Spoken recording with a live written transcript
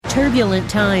Turbulent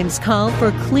times call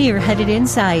for clear-headed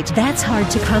insight. That's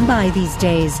hard to come by these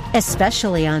days,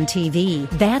 especially on TV.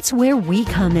 That's where we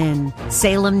come in.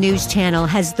 Salem News Channel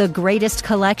has the greatest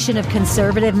collection of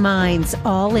conservative minds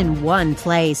all in one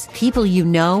place. People you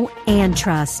know and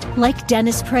trust, like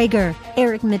Dennis Prager,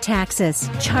 Eric Metaxas,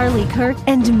 Charlie Kirk,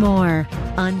 and more.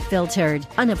 Unfiltered,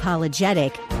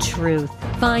 unapologetic truth.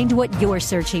 Find what you're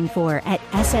searching for at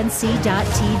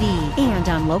snc.tv and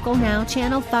on Local Now,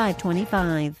 Channel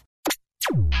 525.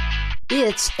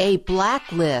 It's a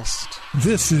blacklist.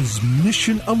 This is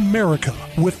Mission America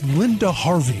with Linda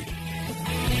Harvey.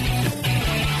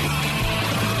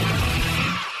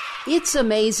 It's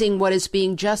amazing what is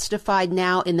being justified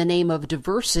now in the name of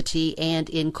diversity and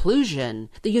inclusion.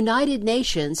 The United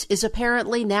Nations is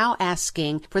apparently now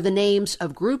asking for the names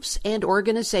of groups and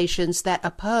organizations that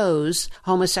oppose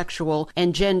homosexual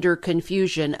and gender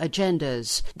confusion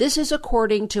agendas. This is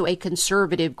according to a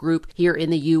conservative group here in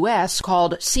the U.S.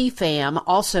 called CFAM,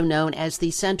 also known as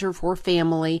the Center for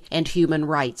Family and Human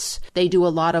Rights. They do a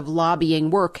lot of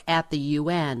lobbying work at the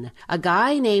UN. A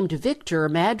guy named Victor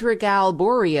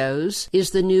Madrigal-Borrios is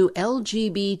the new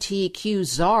LGBTQ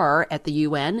czar at the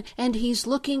UN, and he's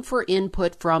looking for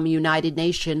input from United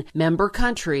Nations member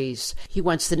countries. He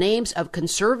wants the names of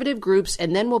conservative groups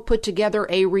and then will put together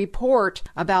a report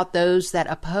about those that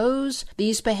oppose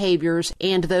these behaviors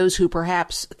and those who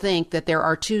perhaps think that there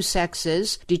are two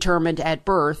sexes determined at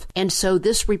birth. And so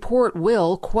this report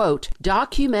will, quote,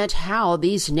 document how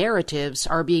these narratives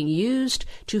are being used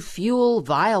to fuel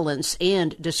violence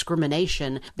and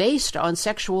discrimination based on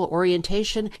sexual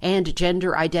orientation and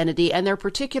gender identity and their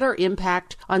particular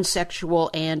impact on sexual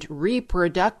and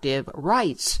reproductive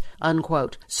rights,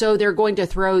 unquote. So they're going to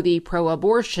throw the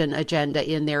pro-abortion agenda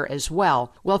in there as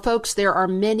well. Well, folks, there are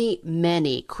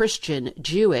many Christian,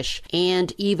 Jewish,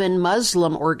 and even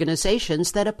Muslim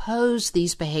organizations that oppose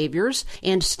these behaviors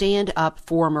and stand up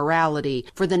for morality,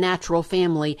 for the natural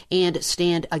family, and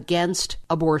stand against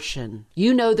abortion.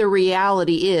 You know, the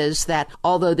reality is that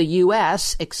although the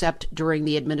U.S., except during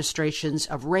the administrations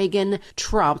of Reagan,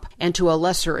 Trump, and to a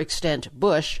lesser extent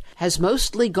Bush, has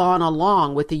mostly gone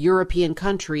along with the European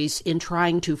countries in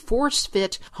trying to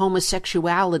force-fit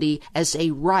homosexuality as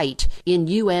a right in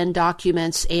UN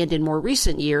documents and, in more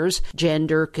recent years,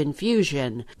 gender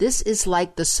confusion. This is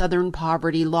like the Southern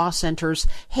Poverty Law Center's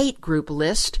hate group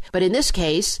list, but in this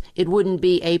case, it wouldn't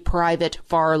be a private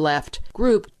far-left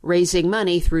group raising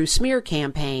money through smear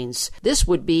campaigns. This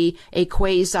would be a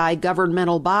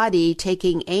quasi-governmental body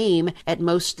taking aim at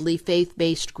mostly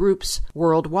faith-based groups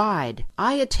worldwide.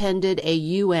 I attended a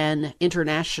UN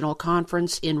international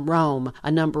conference in Rome a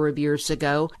number of years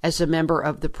ago as a member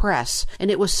of the press,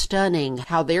 and it was stunning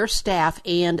how their staff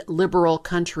and liberal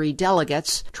country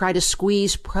delegates try to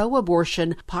squeeze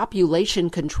pro-abortion, population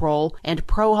control, and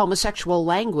pro-homosexual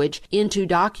language into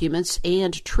documents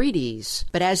and treaties.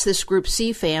 But as this group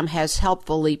CFAM has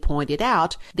helpfully pointed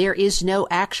out, there is no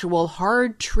actual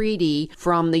hard treaty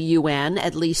from the UN,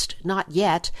 at least not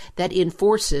yet, that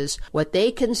enforces what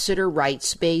they consider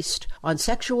rights based on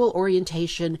sexual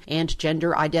orientation and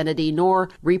gender identity, nor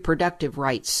reproductive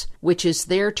rights, which is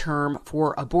their term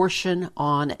for abortion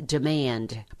on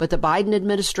demand. But the Biden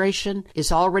administration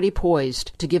is already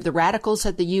poised to give the radicals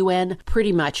at the UN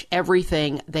pretty much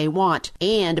everything they want,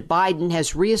 and Biden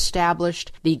has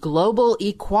reestablished the Global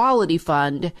Equality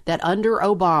Fund that under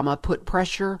Obama put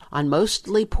pressure on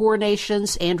mostly poor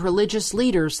nations and religious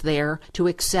leaders there to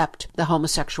accept the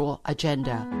homosexual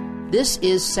agenda. This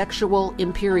is sexual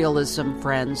imperialism,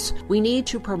 friends. We need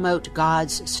to promote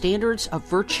God's standards of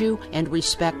virtue and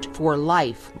respect for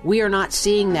life. We are not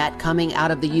seeing that coming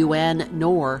out of the UN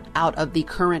nor out of the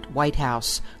current White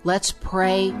House. Let's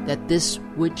pray that this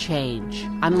would change.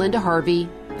 I'm Linda Harvey.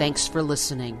 Thanks for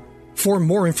listening. For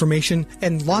more information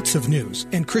and lots of news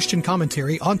and Christian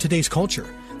commentary on today's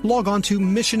culture, log on to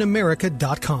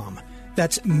missionamerica.com.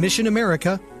 That's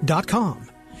missionamerica.com.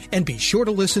 And be sure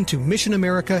to listen to Mission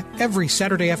America every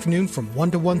Saturday afternoon from 1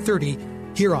 to 1:30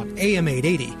 here on AM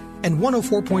 880 and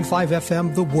 104.5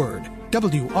 FM The Word,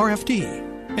 WRFD.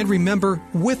 And remember,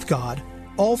 with God,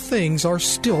 all things are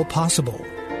still possible.